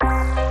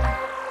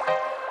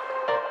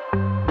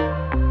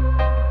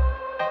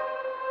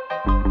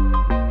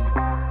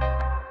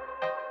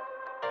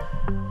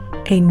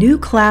A new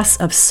class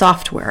of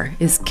software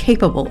is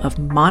capable of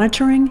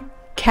monitoring,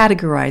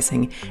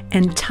 categorizing,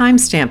 and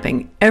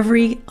timestamping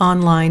every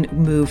online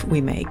move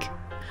we make.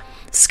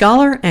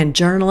 Scholar and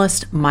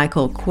journalist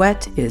Michael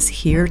Kwet is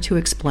here to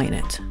explain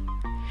it.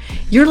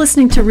 You're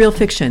listening to Real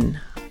Fiction.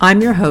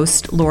 I'm your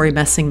host, Lori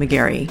Messing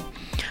McGarry.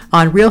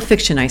 On Real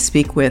Fiction, I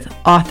speak with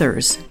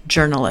authors,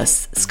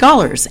 journalists,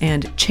 scholars,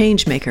 and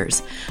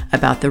changemakers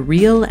about the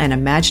real and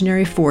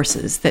imaginary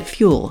forces that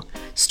fuel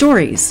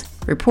stories,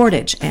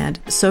 reportage, and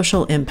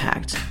social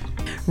impact.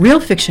 Real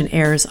Fiction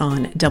airs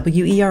on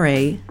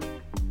WERA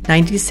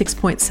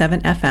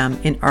 96.7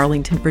 FM in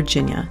Arlington,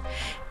 Virginia,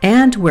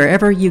 and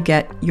wherever you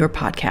get your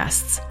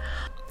podcasts.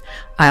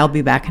 I'll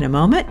be back in a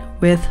moment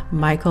with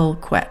Michael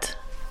Kwet.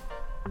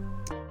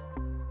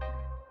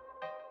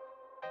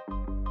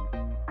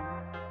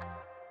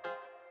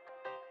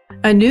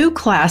 A new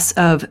class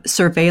of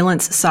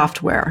surveillance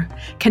software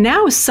can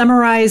now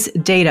summarize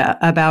data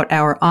about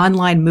our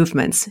online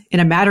movements in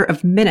a matter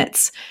of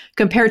minutes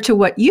compared to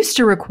what used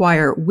to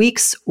require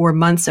weeks or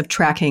months of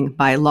tracking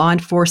by law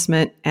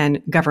enforcement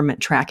and government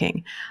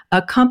tracking.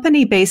 A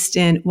company based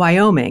in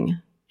Wyoming,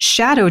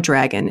 Shadow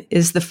Dragon,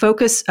 is the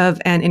focus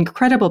of an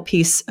incredible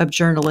piece of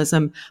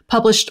journalism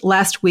published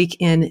last week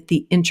in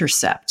The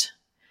Intercept.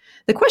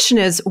 The question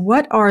is,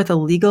 what are the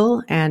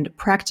legal and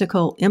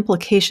practical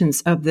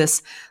implications of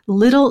this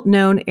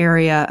little-known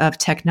area of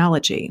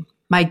technology?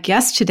 My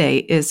guest today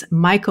is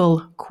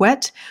Michael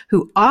Kwet,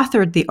 who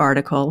authored the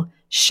article,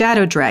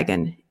 Shadow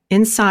Dragon,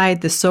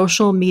 Inside the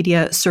Social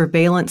Media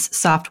Surveillance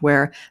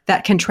Software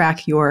That Can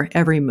Track Your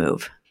Every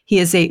Move. He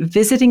is a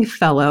visiting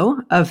fellow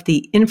of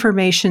the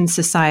Information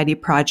Society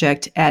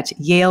Project at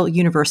Yale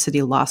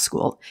University Law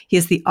School. He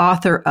is the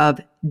author of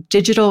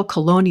Digital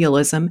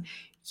Colonialism,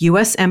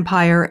 U.S.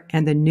 Empire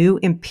and the New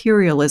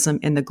Imperialism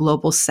in the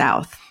Global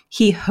South.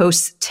 He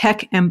hosts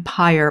Tech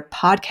Empire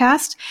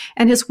podcast,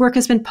 and his work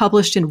has been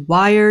published in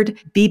Wired,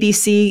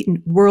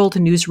 BBC, World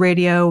News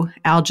Radio,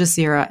 Al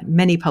Jazeera,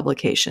 many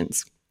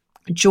publications.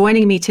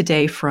 Joining me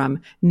today from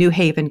New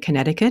Haven,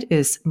 Connecticut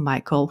is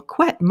Michael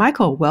Kwet.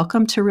 Michael,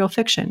 welcome to Real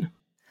Fiction.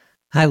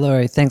 Hi,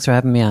 Lori. Thanks for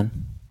having me on.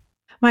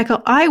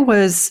 Michael, I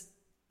was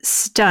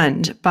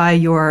stunned by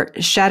your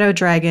Shadow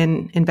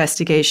Dragon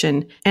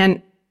investigation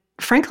and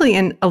frankly,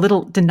 in a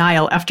little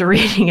denial after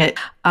reading it.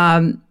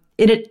 In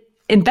an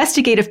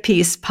investigative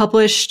piece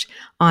published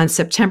on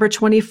September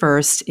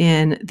 21st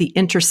in The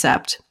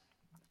Intercept,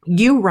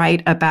 you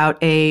write about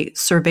a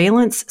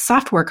surveillance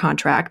software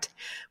contract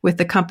with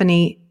the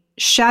company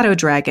Shadow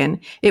Dragon.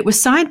 It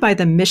was signed by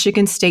the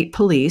Michigan State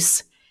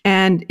Police,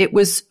 and it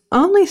was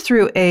only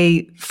through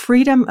a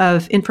Freedom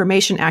of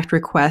Information Act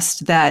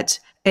request that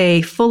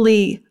a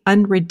fully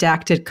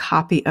unredacted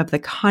copy of the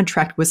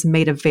contract was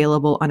made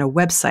available on a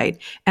website.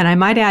 And I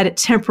might add,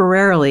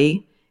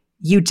 temporarily,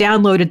 you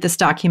downloaded this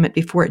document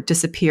before it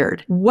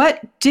disappeared.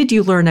 What did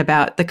you learn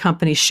about the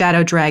company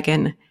Shadow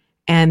Dragon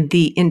and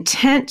the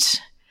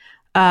intent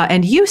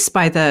and use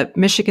by the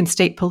Michigan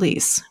State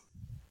Police?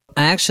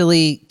 I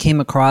actually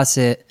came across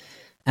it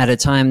at a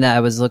time that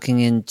I was looking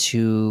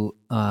into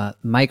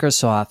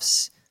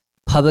Microsoft's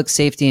Public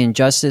Safety and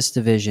Justice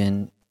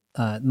Division.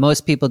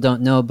 Most people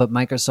don't know, but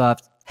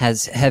Microsoft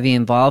has heavy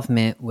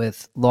involvement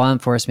with law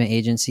enforcement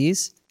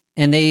agencies,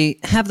 and they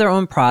have their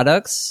own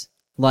products,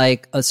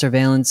 like a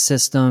surveillance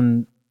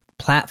system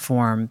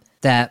platform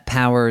that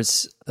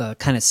powers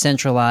kind of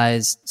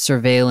centralized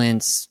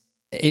surveillance.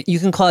 You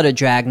can call it a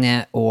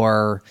dragnet,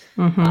 or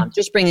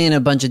just bringing in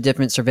a bunch of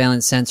different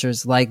surveillance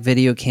sensors like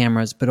video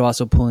cameras, but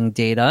also pulling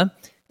data.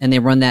 And they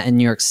run that in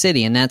New York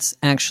City, and that's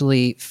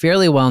actually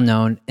fairly well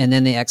known. And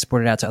then they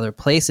export it out to other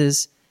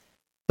places.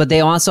 But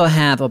they also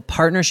have a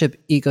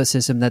partnership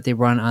ecosystem that they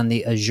run on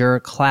the Azure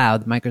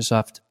cloud,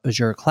 Microsoft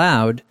Azure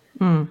cloud,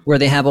 where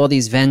they have all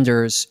these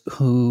vendors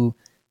who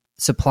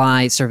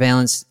supply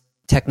surveillance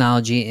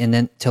technology and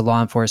then to law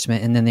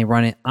enforcement, and then they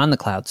run it on the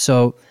cloud.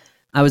 So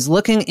I was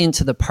looking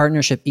into the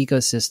partnership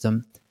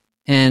ecosystem,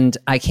 and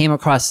I came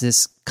across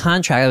this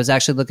contract. I was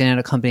actually looking at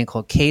a company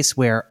called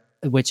Caseware,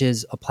 which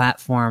is a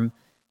platform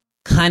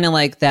kind of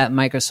like that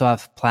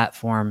Microsoft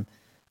platform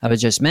I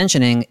was just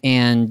mentioning,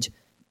 and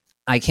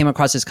I came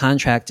across this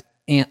contract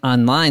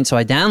online, so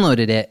I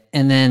downloaded it,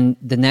 and then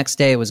the next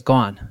day it was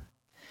gone.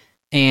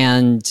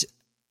 And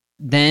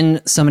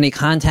then somebody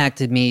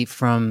contacted me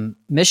from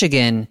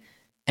Michigan,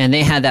 and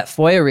they had that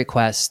FOIA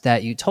request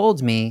that you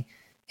told me,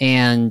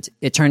 and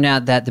it turned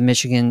out that the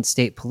Michigan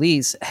State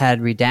Police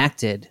had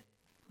redacted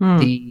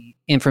the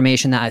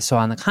information that I saw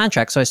on the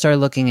contract. So I started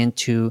looking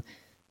into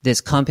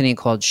this company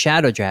called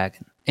Shadow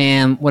Dragon.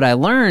 And what I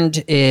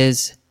learned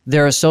is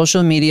they're a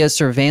social media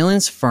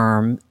surveillance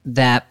firm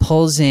that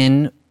pulls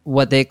in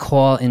what they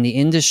call in the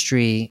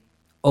industry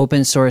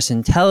open source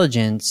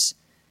intelligence.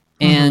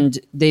 And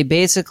they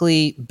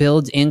basically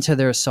build into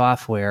their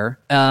software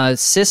a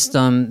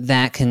system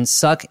that can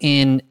suck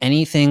in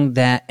anything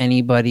that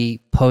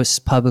anybody posts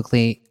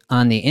publicly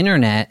on the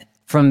internet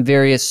from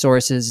various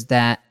sources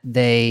that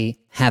they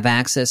have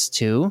access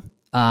to,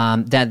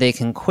 that they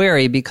can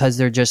query because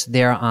they're just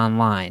there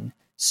online.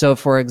 So,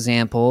 for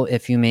example,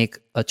 if you make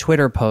a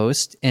Twitter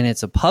post and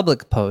it's a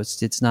public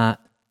post, it's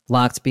not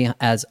locked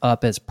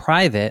as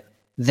private,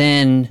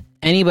 then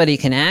anybody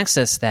can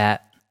access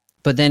that.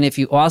 But then if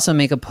you also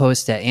make a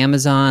post at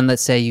Amazon,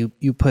 let's say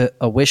you put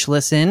a wish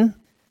list in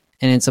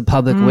and it's a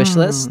public wish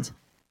list,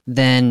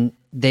 then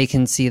they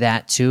can see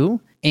that too.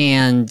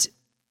 And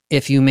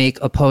if you make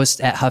a post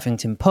at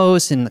Huffington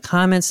Post in the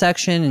comments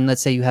section, and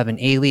let's say you have an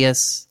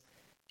alias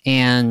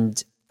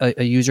and a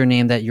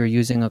username that you're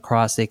using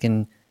across, they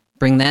can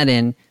bring that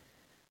in.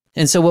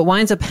 And so what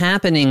winds up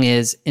happening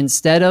is,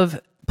 instead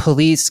of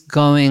police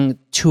going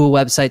to a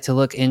website to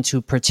look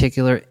into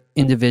particular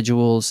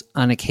individuals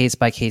on a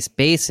case-by-case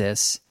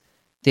basis,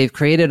 they've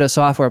created a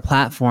software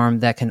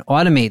platform that can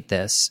automate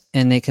this,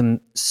 and they can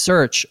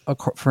search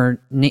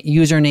for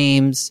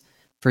usernames,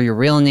 for your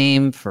real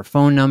name, for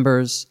phone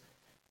numbers,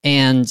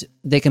 and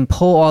they can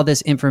pull all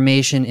this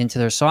information into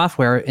their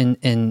software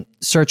and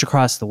search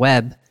across the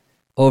web,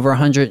 over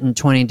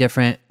 120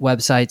 different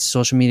websites,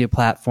 social media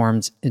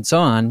platforms, and so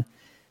on.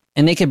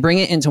 And they can bring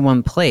it into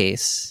one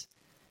place.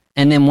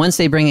 And then once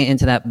they bring it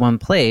into that one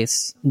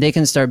place, they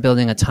can start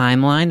building a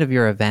timeline of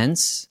your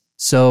events.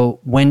 So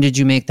when did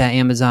you make that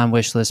Amazon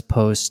wishlist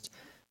post?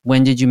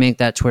 When did you make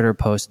that Twitter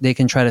post? They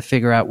can try to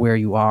figure out where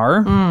you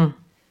are.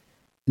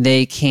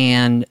 They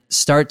can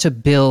start to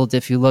build,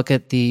 if you look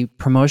at the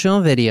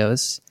promotional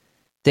videos,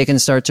 they can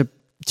start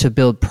to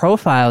build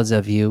profiles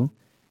of you,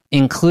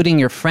 including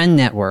your friend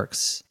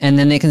networks. And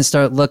then they can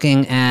start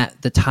looking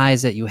at the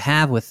ties that you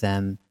have with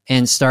them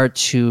and start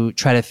to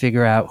try to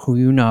figure out who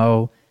you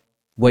know,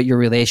 what your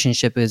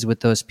relationship is with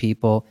those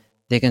people.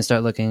 They can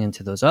start looking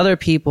into those other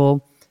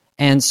people.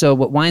 And so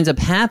what winds up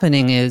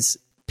happening is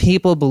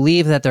people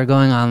believe that they're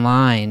going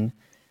online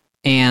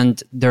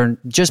and they're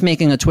just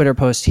making a Twitter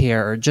post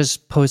here or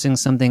just posting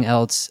something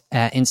else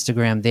at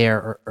Instagram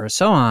there or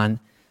so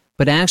on.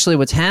 But actually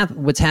what's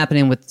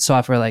happening with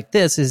software like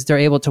this is they're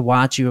able to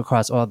watch you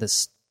across all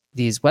these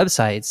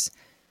websites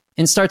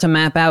and start to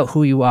map out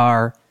who you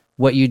are,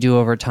 what you do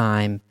over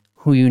time,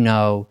 who you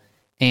know,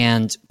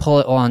 and pull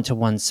it all into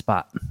one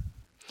spot.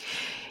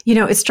 You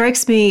know, it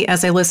strikes me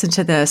as I listen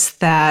to this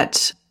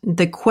that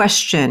the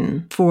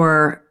question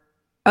for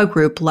a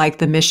group like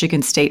the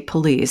Michigan State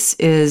Police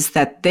is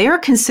that they're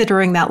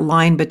considering that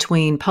line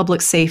between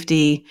public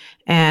safety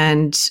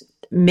and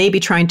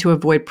maybe trying to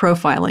avoid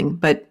profiling,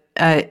 but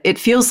it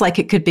feels like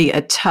it could be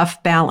a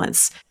tough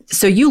balance.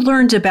 So you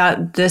learned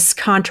about this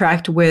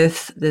contract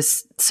with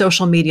this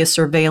social media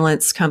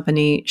surveillance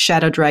company,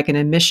 Shadow Dragon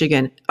in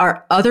Michigan.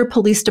 Are other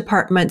police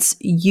departments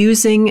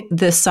using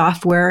this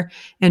software?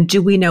 And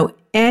do we know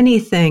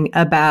anything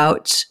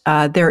about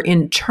their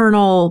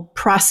internal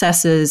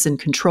processes and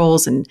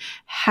controls and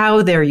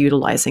how they're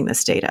utilizing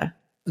this data?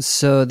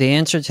 So the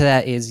answer to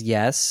that is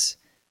yes.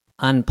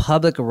 On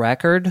public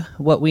record,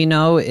 what we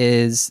know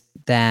is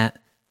that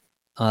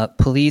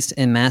police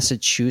in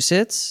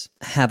Massachusetts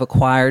have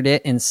acquired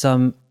it, and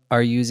some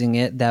are using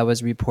it. That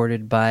was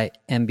reported by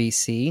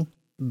NBC.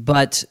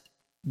 But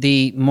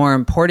the more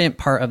important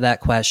part of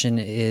that question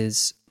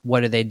is,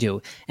 what do they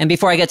do? And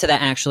before I get to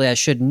that, actually, I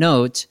should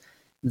note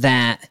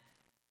that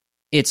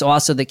it's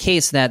also the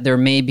case that there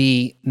may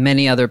be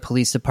many other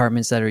police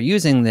departments that are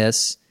using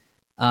this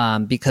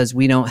because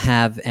we don't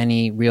have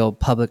any real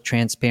public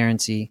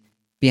transparency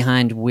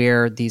behind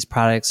where these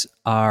products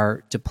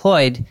are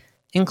deployed,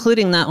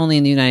 including not only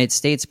in the United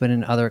States, but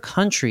in other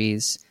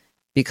countries,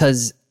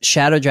 because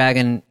Shadow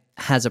Dragon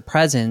has a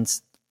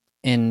presence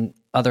in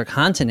other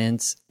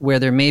continents where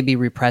there may be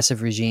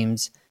repressive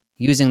regimes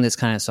using this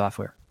kind of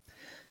software.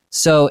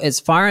 So as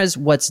far as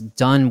what's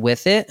done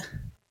with it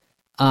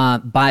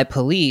by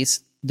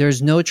police,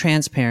 there's no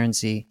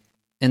transparency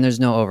and there's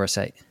no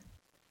oversight.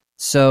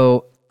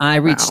 So I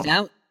reached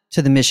out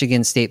to the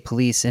Michigan State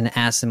Police and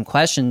asked them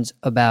questions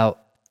about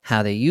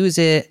how they use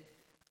it.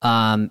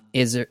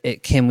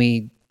 Can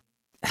we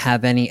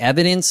have any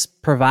evidence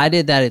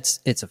provided that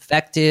it's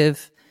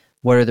effective?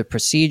 What are the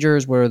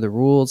procedures? What are the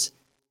rules?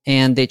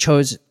 And they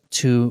chose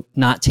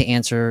not to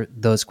answer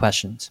those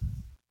questions.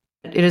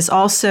 It is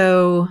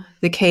also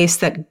the case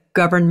that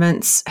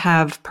governments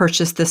have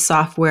purchased this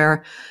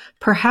software.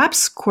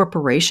 Perhaps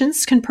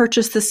corporations can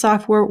purchase this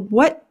software.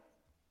 What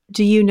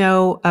do you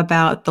know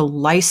about the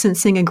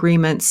licensing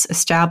agreements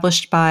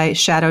established by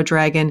Shadow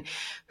Dragon?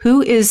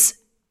 Who is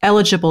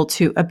eligible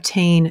to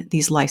obtain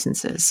these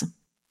licenses?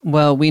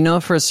 Well, we know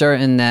for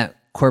certain that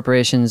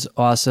corporations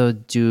also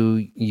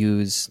do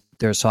use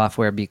their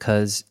software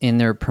because in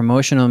their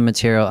promotional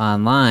material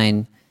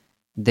online,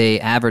 they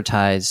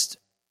advertised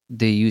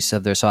the use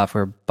of their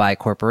software by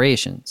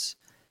corporations.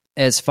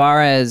 As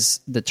far as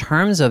the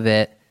terms of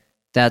it,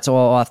 that's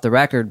all off the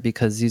record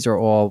because these are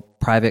all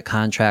private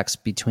contracts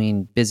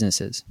between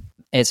businesses.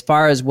 As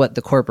far as what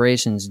the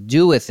corporations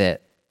do with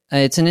it,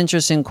 it's an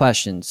interesting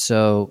question.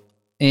 So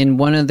in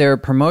one of their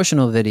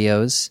promotional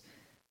videos,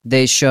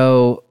 they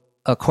show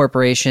a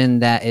corporation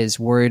that is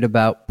worried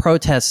about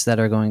protests that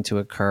are going to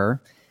occur,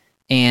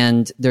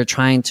 and they're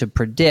trying to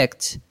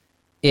predict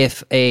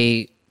if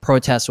a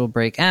protest will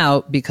break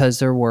out because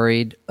they're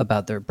worried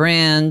about their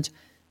brand,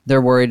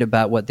 They're worried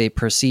about what they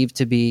perceive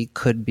to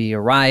could be a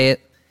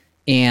riot.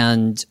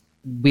 And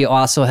we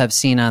also have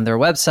seen on their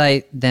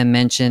website them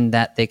mention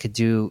that they could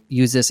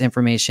use this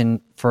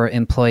information for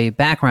employee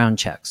background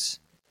checks.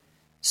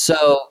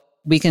 So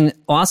we can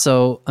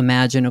also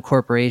imagine a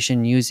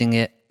corporation using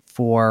it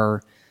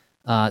for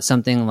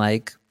something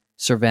like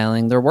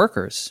surveilling their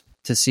workers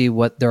to see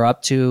what they're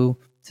up to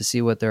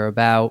see what they're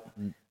about.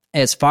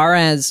 As far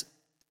as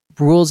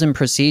rules and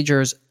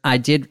procedures, I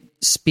did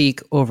speak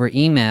over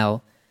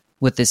email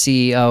with the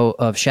CEO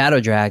of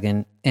Shadow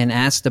Dragon and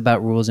asked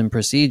about rules and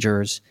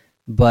procedures,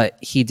 but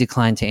he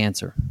declined to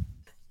answer.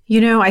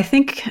 I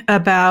think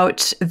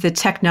about the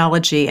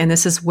technology, and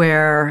this is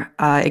where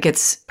it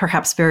gets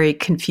perhaps very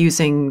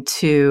confusing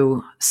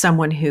to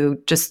someone who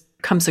just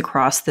comes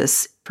across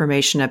this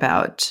information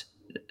about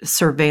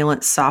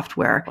surveillance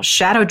software.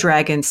 Shadow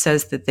Dragon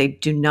says that they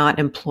do not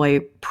employ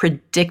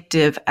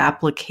predictive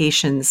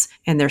applications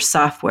in their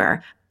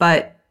software,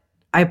 but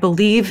I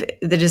believe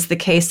that is the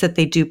case that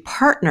they do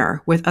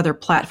partner with other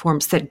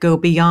platforms that go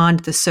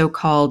beyond the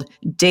so-called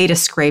data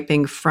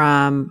scraping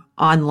from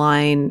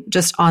online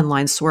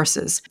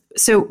sources.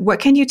 So what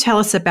can you tell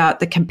us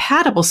about the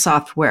compatible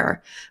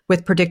software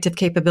with predictive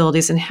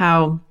capabilities and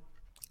how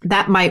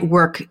that might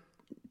work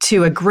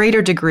to a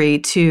greater degree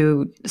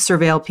to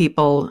surveil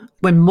people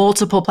when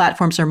multiple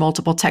platforms or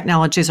multiple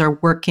technologies are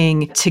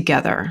working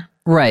together?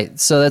 Right.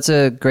 So that's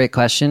a great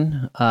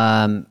question.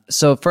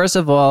 So first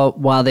of all,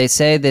 while they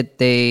say that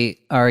they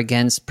are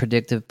against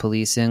predictive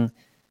policing,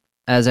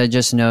 as I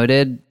just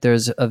noted,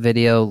 there's a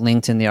video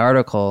linked in the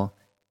article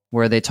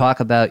where they talk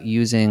about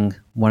using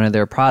one of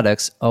their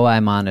products,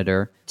 OI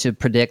Monitor, to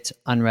predict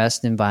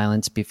unrest and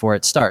violence before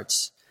it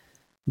starts.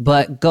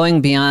 But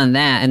going beyond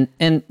that,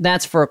 and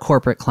that's for a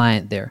corporate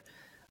client there.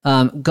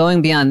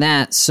 Going beyond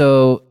that,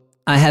 so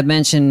I had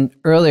mentioned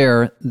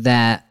earlier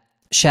that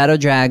Shadow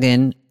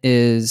Dragon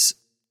is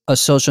a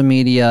social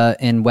media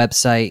and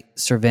website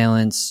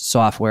surveillance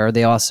software.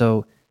 They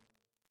also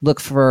look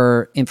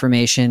for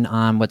information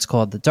on what's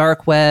called the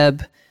dark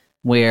web,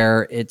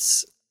 where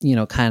it's,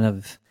 kind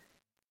of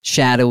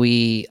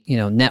shadowy,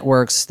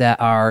 networks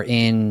that are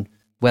in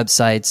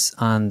websites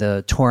on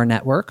the Tor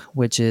network,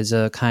 which is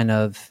a kind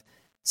of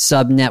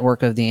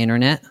sub-network of the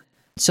internet.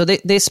 So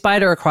they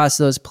spider across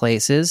those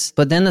places,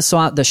 but then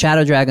the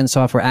Shadow Dragon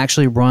software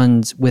actually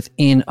runs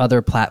within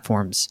other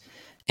platforms.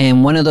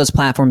 And one of those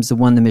platforms, the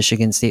one the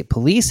Michigan State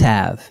Police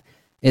have,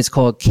 is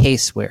called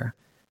Caseware.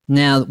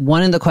 Now,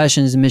 one of the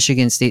questions the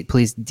Michigan State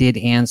Police did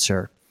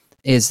answer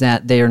is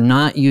that they are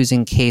not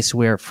using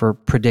Caseware for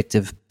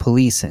predictive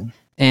policing.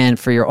 And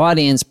for your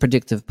audience,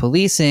 predictive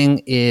policing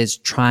is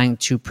trying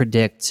to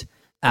predict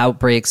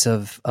outbreaks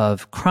of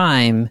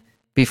crime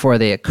before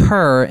they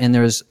occur. And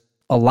there's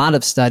a lot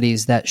of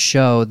studies that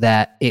show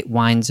that it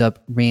winds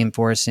up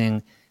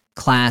reinforcing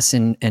class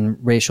and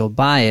racial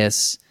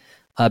bias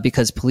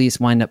because police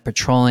wind up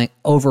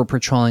over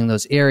patrolling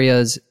those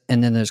areas,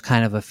 and then there's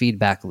kind of a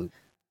feedback loop.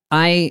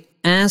 I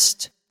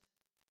asked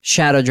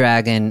Shadow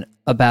Dragon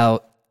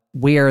about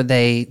where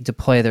they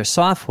deploy their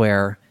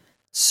software.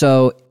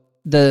 So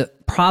the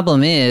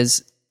problem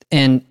is,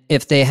 and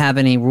if they have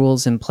any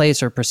rules in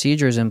place or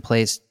procedures in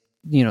place,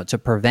 to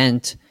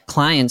prevent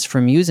clients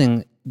from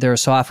using their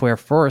software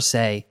for,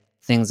 say,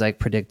 things like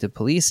predictive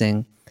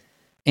policing,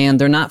 and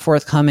they're not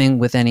forthcoming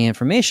with any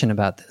information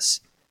about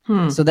this.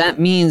 So that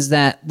means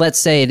that, let's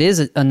say it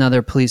is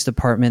another police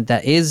department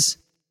that is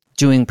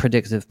doing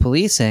predictive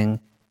policing.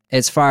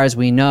 As far as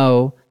we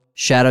know,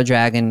 Shadow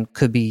Dragon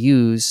could be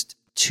used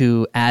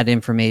to add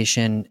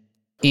information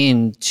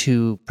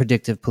into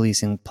predictive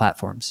policing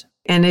platforms.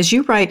 And as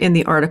you write in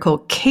the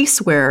article,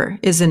 Caseware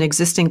is an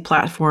existing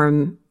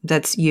platform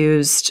that's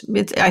used.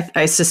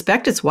 I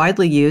suspect it's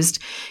widely used.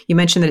 You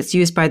mentioned that it's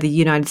used by the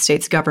United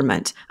States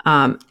government.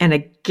 And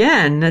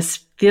again, this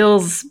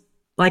feels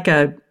like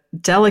a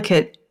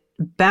delicate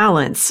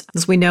balance,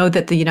 as we know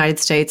that the United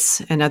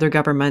States and other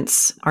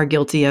governments are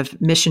guilty of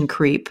mission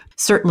creep,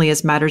 certainly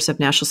as matters of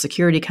national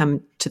security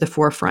come to the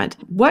forefront.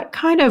 What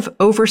kind of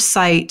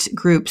oversight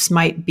groups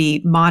might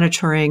be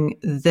monitoring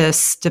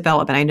this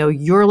development? I know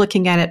you're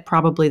looking at it,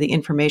 probably the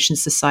Information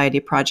Society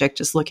Project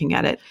is looking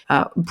at it.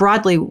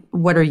 Broadly,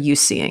 what are you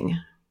seeing?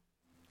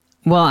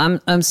 Well,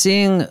 I'm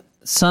seeing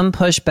some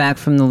pushback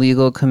from the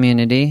legal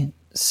community.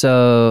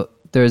 So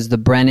there's the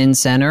Brennan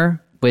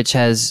Center, which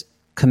has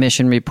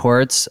commission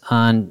reports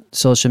on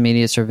social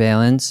media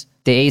surveillance.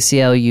 The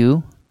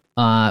ACLU,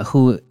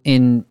 who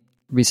in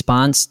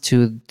response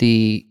to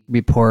the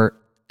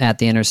report at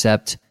The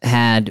Intercept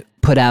had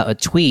put out a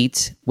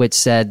tweet which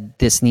said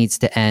this needs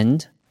to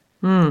end.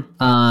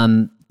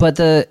 But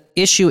the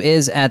issue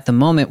is, at the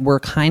moment,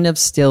 we're kind of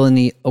still in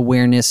the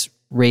awareness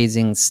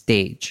raising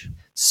stage.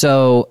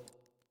 So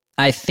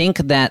I think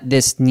that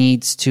this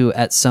needs to,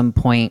 at some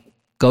point,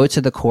 go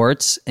to the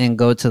courts and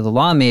go to the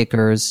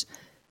lawmakers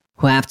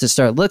who have to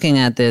start looking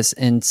at this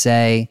and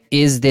say,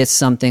 is this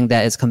something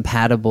that is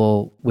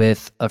compatible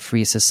with a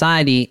free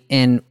society?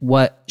 And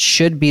what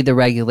should be the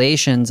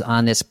regulations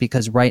on this?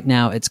 Because right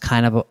now it's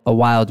kind of a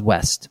Wild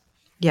West.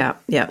 Yeah,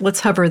 yeah. Let's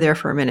hover there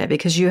for a minute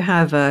because you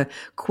have a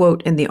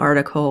quote in the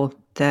article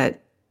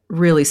that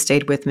really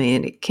stayed with me,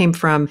 and it came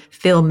from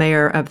Phil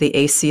Mayer of the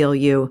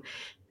ACLU.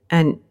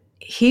 And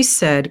he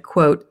said,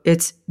 quote,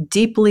 "It's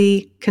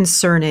deeply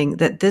concerning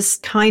that this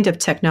kind of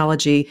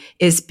technology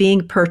is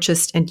being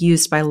purchased and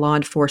used by law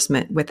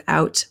enforcement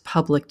without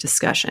public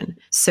discussion."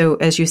 So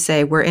as you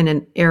say, we're in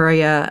an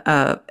area,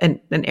 an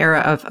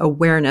era of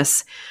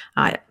awareness.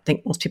 I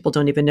think most people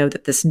don't even know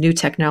that this new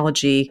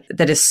technology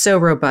that is so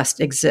robust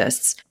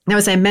exists. Now,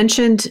 as I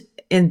mentioned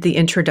in the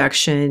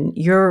introduction,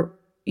 you're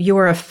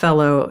a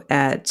fellow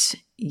at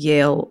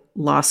Yale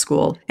Law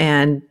School,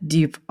 and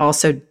you've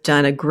also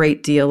done a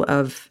great deal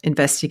of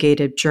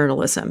investigative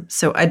journalism.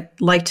 So I'd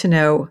like to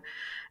know,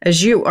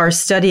 as you are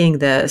studying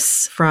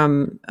this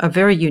from a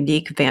very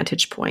unique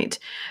vantage point,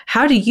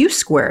 how do you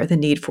square the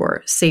need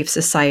for safe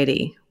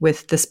society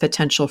with this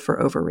potential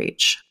for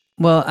overreach?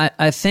 Well,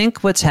 I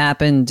think what's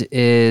happened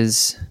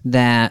is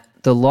that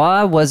the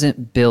law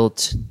wasn't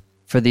built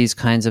for these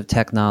kinds of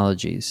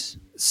technologies.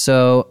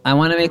 So I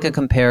want to make a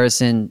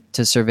comparison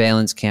to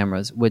surveillance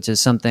cameras, which is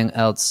something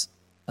else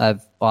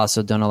I've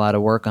also done a lot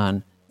of work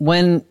on.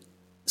 When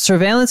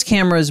surveillance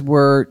cameras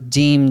were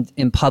deemed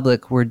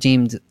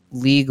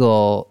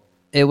legal,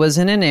 it was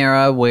in an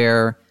era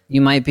where you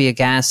might be a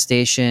gas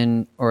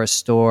station or a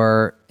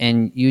store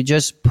and you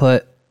just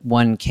put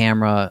one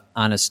camera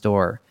on a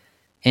store.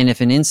 And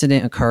if an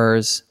incident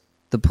occurs,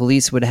 the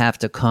police would have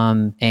to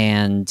come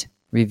and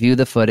review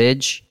the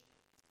footage.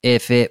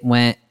 If it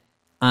went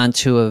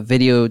onto a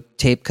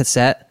videotape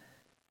cassette,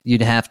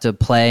 you'd have to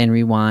play and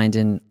rewind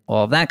and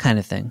all of that kind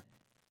of thing.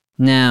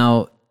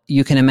 Now,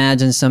 you can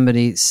imagine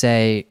somebody,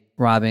 say,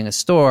 robbing a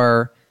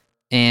store,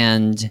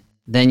 and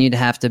then you'd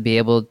have to be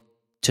able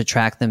to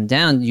track them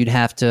down. You'd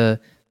have to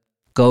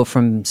go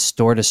from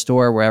store to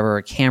store wherever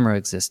a camera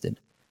existed.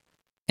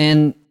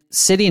 And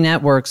city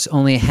networks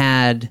only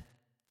had,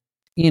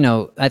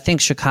 I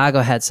think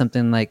Chicago had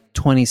something like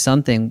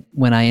 20-something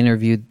when I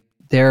interviewed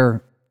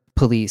their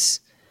police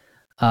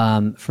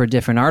for a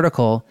different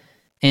article.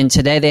 And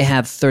today they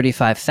have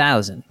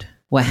 35,000.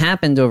 What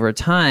happened over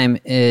time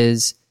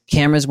is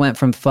cameras went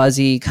from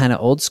fuzzy kind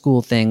of old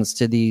school things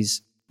to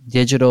these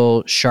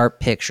digital sharp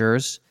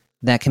pictures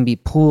that can be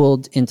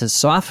pooled into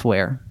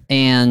software,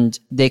 and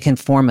they can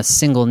form a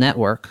single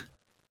network.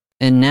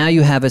 And now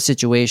you have a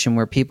situation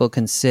where people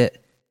can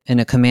sit in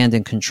a command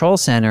and control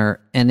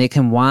center and they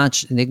can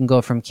watch, and they can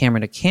go from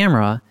camera to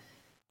camera,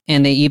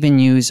 and they even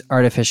use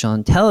artificial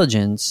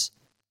intelligence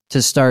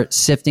to start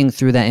sifting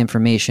through that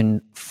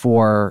information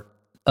for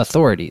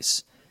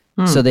authorities.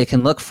 So they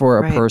can look for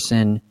a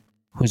person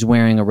who's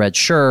wearing a red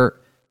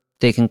shirt.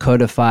 They can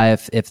codify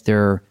if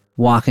they're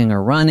walking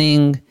or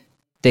running.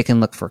 They can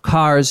look for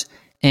cars,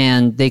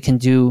 and they can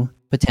do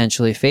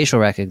potentially facial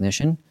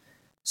recognition.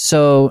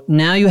 So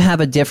now you have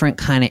a different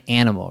kind of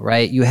animal,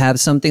 right? You have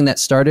something that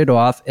started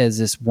off as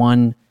this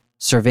one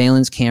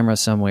surveillance camera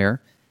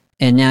somewhere,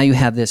 and now you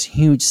have this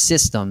huge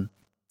system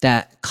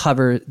that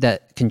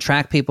can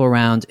track people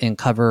around and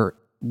cover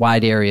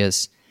wide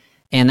areas.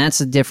 And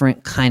that's a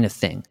different kind of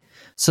thing.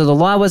 So the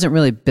law wasn't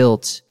really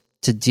built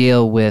to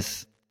deal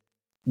with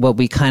what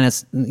we kind of,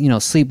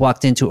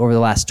 sleepwalked into over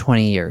the last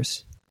 20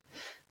 years.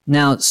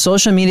 Now,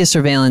 social media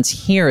surveillance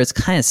here is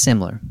kind of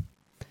similar.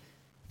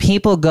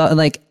 People go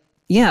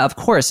of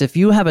course, if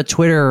you have a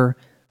Twitter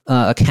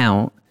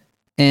account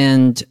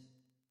and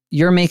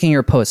you're making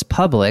your posts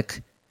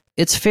public,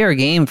 it's fair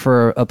game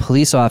for a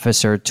police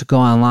officer to go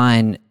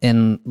online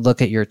and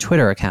look at your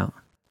Twitter account.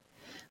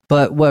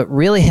 But what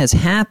really has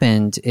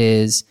happened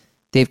is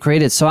they've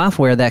created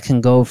software that can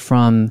go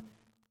from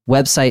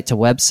website to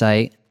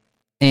website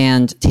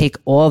and take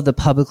all of the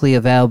publicly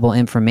available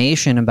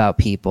information about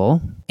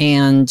people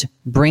and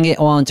bring it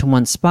all into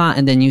one spot,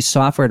 and then use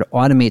software to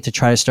automate to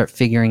try to start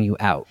figuring you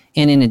out.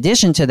 And in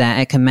addition to that,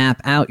 it can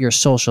map out your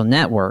social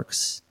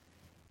networks,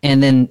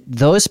 and then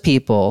those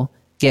people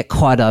get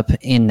caught up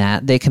in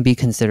that. They can be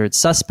considered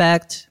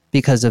suspect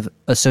because of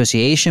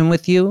association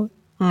with you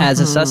as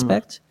a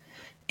suspect,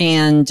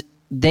 and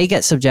they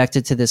get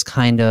subjected to this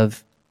kind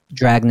of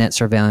dragnet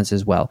surveillance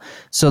as well.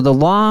 So the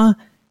law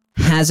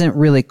hasn't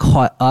really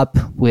caught up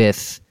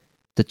with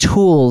the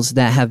tools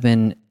that have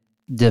been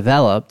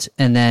developed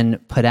and then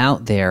put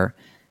out there.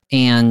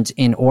 And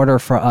in order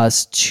for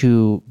us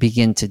to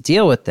begin to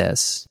deal with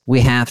this, we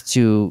have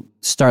to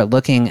start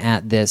looking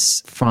at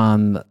this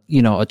from, a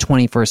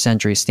 21st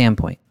century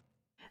standpoint.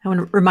 I want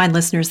to remind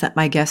listeners that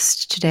my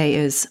guest today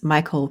is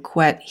Michael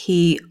Kwet.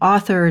 He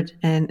authored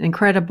an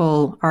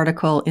incredible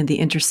article in The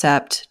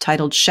Intercept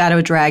titled Shadow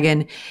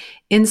Dragon: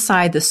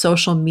 Inside the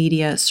Social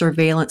Media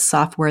Surveillance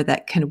Software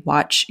That Can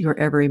Watch Your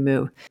Every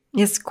Move.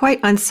 It's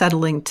quite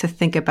unsettling to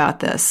think about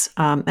this.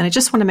 And I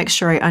just want to make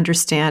sure I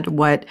understand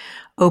what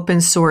open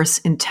source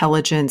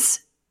intelligence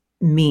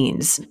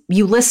means.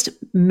 You list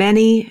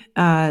many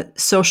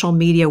social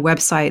media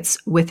websites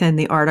within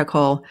the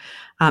article.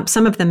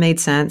 Some of them made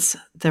sense.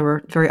 They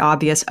were very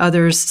obvious.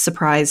 Others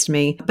surprised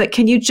me. But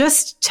can you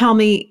just tell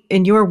me,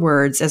 in your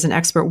words as an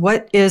expert,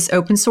 what is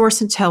open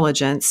source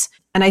intelligence?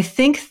 And I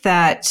think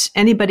that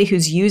anybody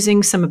who's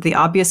using some of the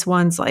obvious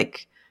ones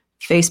like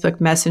Facebook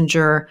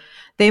Messenger,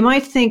 they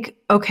might think,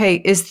 okay,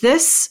 is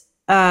this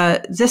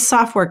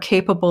software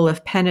capable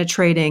of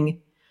penetrating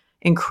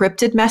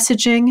encrypted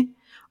messaging,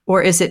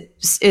 or is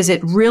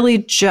it really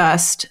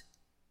just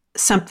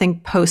something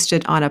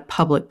posted on a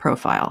public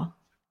profile?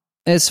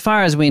 As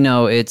far as we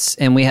know,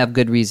 and we have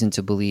good reason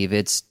to believe,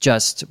 it's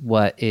just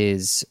what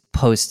is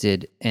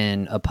posted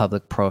in a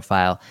public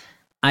profile.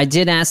 I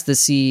did ask the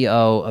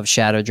CEO of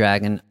Shadow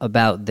Dragon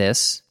about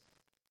this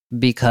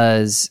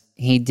because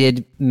he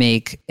did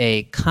make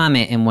a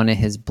comment in one of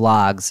his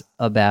blogs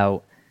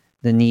about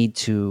the need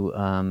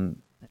to,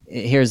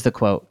 here's the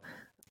quote.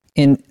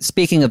 In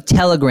speaking of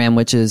Telegram,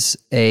 which is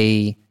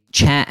a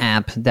chat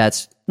app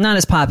that's not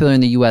as popular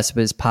in the US,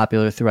 but is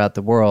popular throughout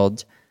the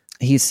world,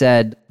 he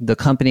said the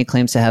company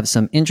claims to have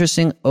some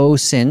interesting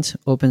OSINT,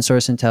 open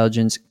source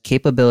intelligence,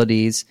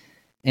 capabilities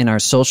in our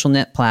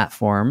SocialNet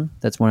platform.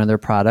 That's one of their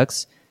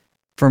products.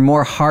 For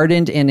more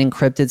hardened and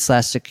encrypted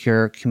 /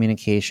 secure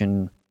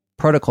communication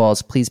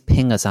protocols, please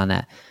ping us on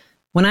that.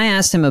 When I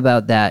asked him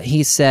about that,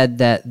 he said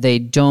that they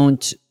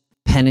don't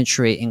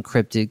penetrate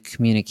encrypted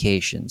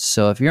communications.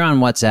 So if you're on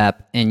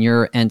WhatsApp and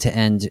you're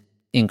end-to-end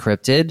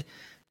encrypted,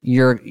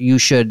 you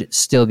should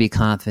still be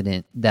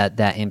confident that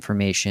that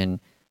information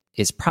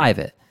is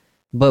private.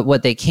 But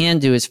what they can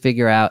do is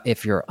figure out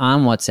if you're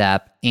on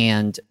WhatsApp,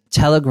 and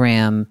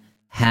Telegram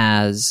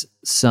has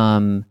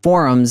some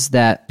forums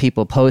that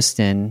people post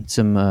in,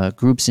 some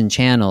groups and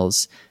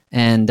channels,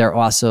 and they're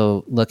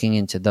also looking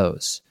into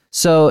those.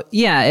 So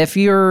yeah, if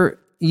you're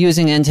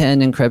using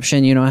end-to-end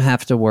encryption, you don't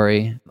have to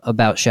worry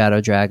about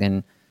Shadow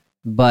Dragon,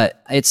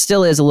 but it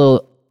still is a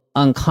little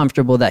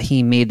uncomfortable that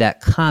he made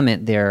that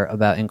comment there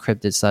about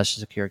encrypted /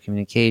 secure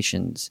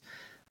communications,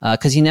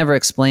 because he never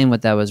explained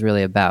what that was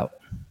really about.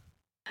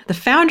 The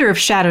founder of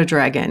Shadow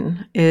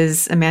Dragon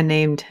is a man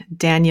named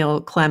Daniel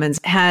Clemens,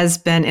 has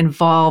been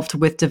involved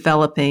with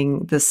developing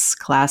this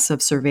class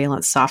of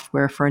surveillance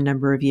software for a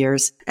number of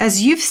years.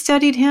 As you've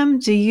studied him,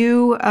 do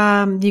you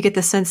get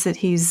the sense that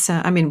he's,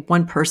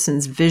 one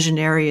person's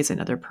visionary is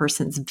another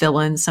person's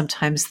villain.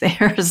 Sometimes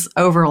there's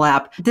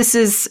overlap.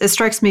 It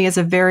strikes me as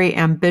a very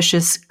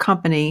ambitious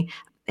company,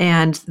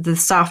 and the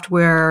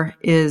software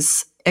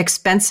is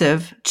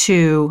expensive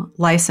to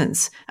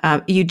license.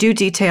 You do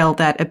detail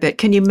that a bit.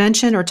 Can you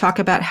mention or talk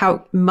about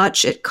how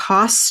much it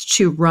costs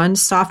to run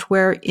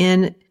software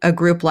in a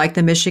group like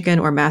the Michigan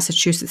or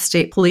Massachusetts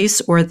State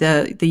Police or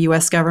the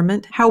U.S.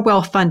 government? How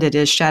well funded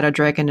is Shadow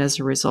Dragon as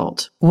a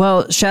result?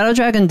 Well, Shadow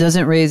Dragon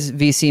doesn't raise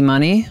VC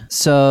money,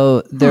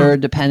 so they're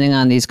depending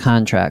on these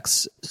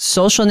contracts.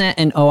 SocialNet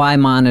and OI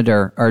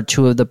Monitor are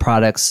two of the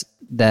products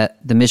that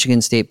the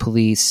Michigan State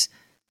Police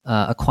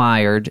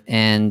acquired,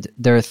 and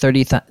they're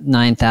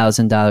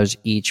 $39,000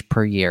 each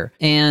per year.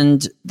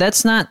 And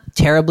that's not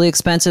terribly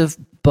expensive,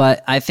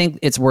 but I think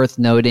it's worth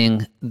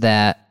noting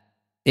that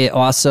it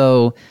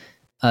also,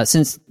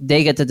 since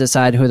they get to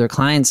decide who their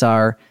clients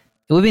are,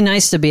 it would be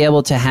nice to be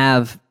able to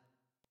have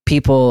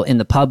people in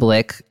the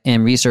public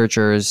and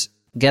researchers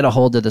get a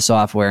hold of the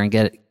software and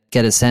get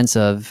a sense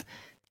of,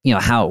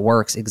 how it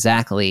works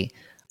exactly.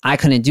 I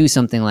couldn't do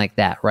something like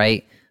that,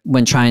 right,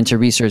 when trying to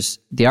research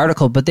the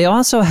article. But they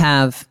also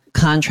have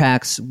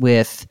contracts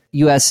with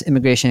U.S.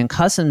 Immigration and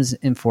Customs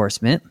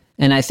Enforcement.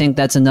 And I think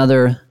that's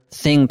another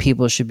thing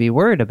people should be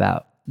worried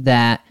about,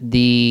 that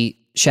the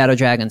Shadow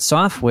Dragon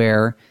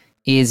software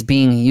is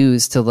being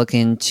used to look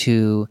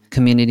into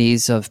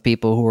communities of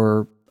people who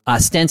are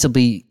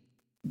ostensibly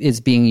is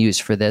being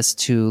used for this,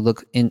 to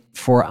look in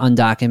for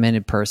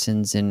undocumented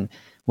persons and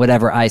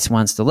whatever ICE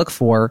wants to look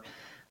for.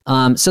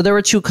 So there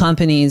were two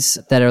companies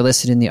that are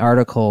listed in the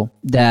article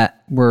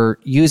that were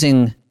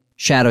using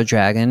Shadow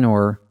Dragon,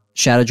 or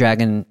Shadow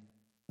Dragon,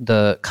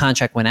 the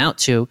contract went out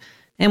to,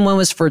 and one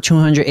was for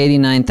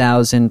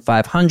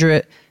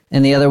 $289,500,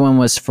 and the other one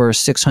was for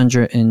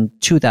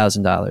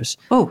 $602,000.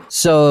 Oh,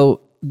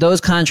 so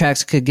those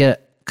contracts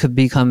could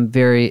become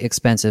very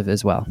expensive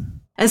as well.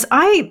 As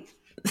I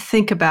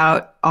think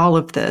about all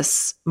of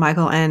this,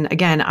 Michael, and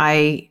again,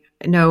 I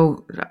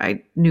knew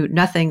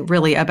nothing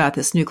really about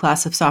this new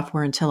class of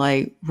software until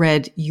I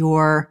read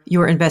your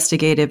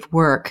investigative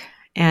work.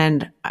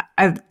 And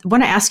I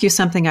want to ask you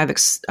something I've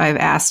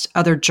asked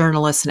other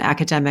journalists and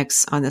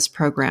academics on this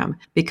program,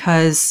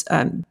 because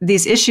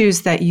these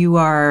issues that you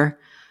are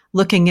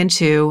looking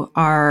into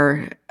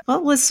are,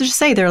 well, let's just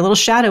say they're a little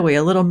shadowy,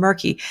 a little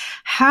murky.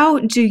 How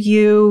do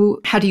you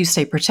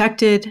stay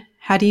protected?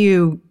 How do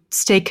you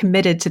stay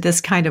committed to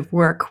this kind of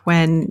work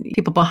when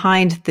people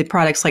behind the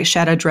products like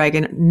Shadow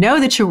Dragon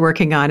know that you're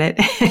working on it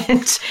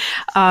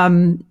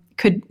and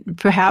could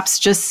perhaps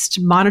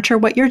just monitor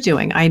what you're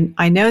doing?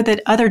 I know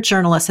that other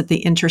journalists at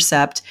The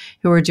Intercept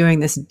who are doing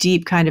this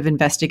deep kind of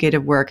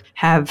investigative work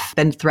have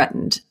been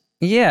threatened.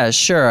 Yeah,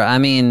 sure. I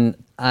mean,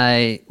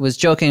 I was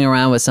joking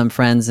around with some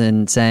friends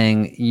and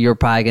saying, you're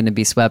probably going to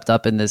be swept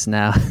up in this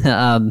now.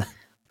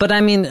 But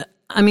I mean,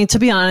 to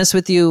be honest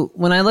with you,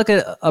 when I look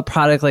at a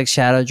product like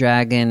Shadow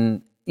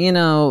Dragon,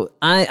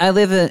 I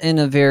live in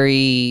a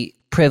very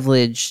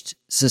privileged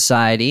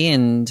society,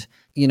 and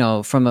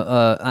from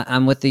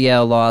I'm with the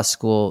Yale Law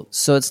School,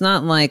 so it's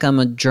not like I'm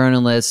a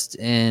journalist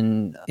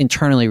in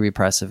internally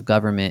repressive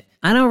government.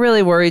 I don't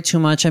really worry too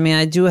much. I mean,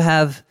 I do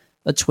have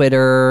a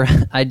Twitter.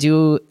 I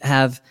do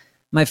have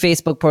my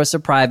Facebook posts are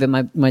private.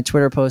 My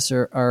Twitter posts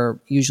are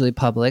usually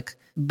public,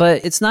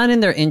 but it's not in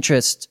their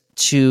interest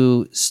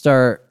to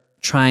start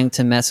trying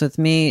to mess with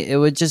me. It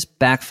would just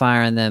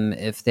backfire on them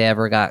if they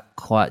ever got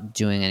caught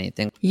doing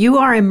anything. You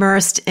are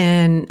immersed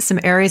in some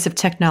areas of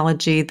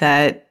technology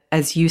that,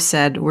 as you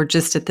said, we're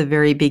just at the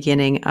very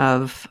beginning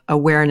of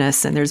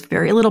awareness, and there's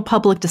very little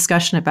public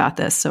discussion about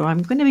this. So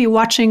I'm going to be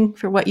watching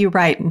for what you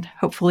write, and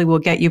hopefully we'll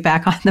get you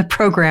back on the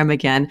program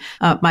again.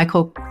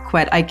 Michael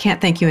Kwet, I can't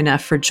thank you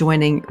enough for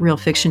joining Real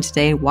Fiction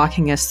today,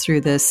 walking us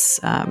through this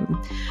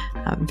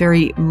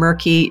very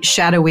murky,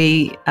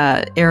 shadowy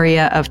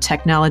area of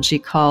technology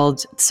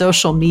called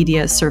social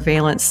media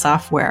surveillance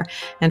software.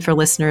 And for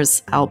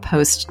listeners, I'll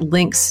post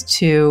links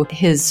to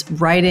his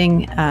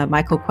writing.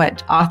 Michael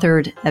Kwet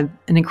authored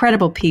an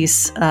incredible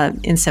piece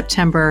in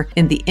September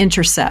in The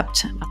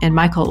Intercept. And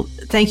Michael,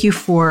 thank you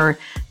for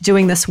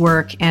doing this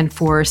work and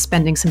for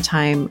spending some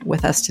time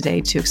with us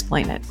today to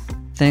explain it.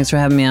 Thanks for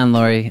having me on,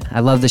 Lori. I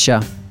love the show.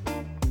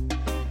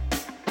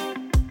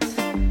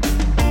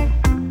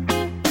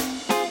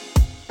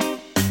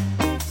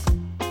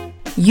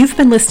 You've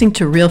been listening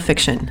to Real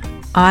Fiction.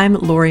 I'm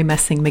Lori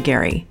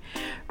Messing-McGarry.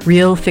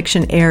 Real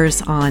Fiction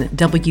airs on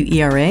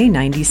WERA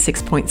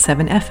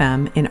 96.7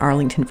 FM in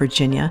Arlington,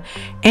 Virginia,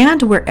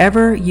 and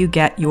wherever you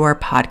get your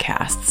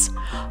podcasts.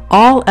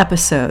 All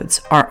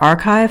episodes are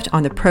archived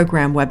on the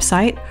program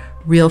website,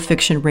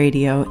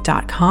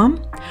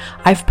 realfictionradio.com.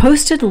 I've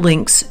posted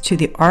links to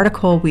the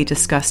article we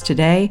discussed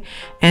today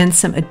and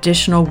some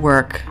additional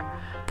work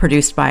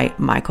produced by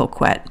Michael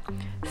Kwet.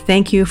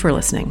 Thank you for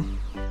listening.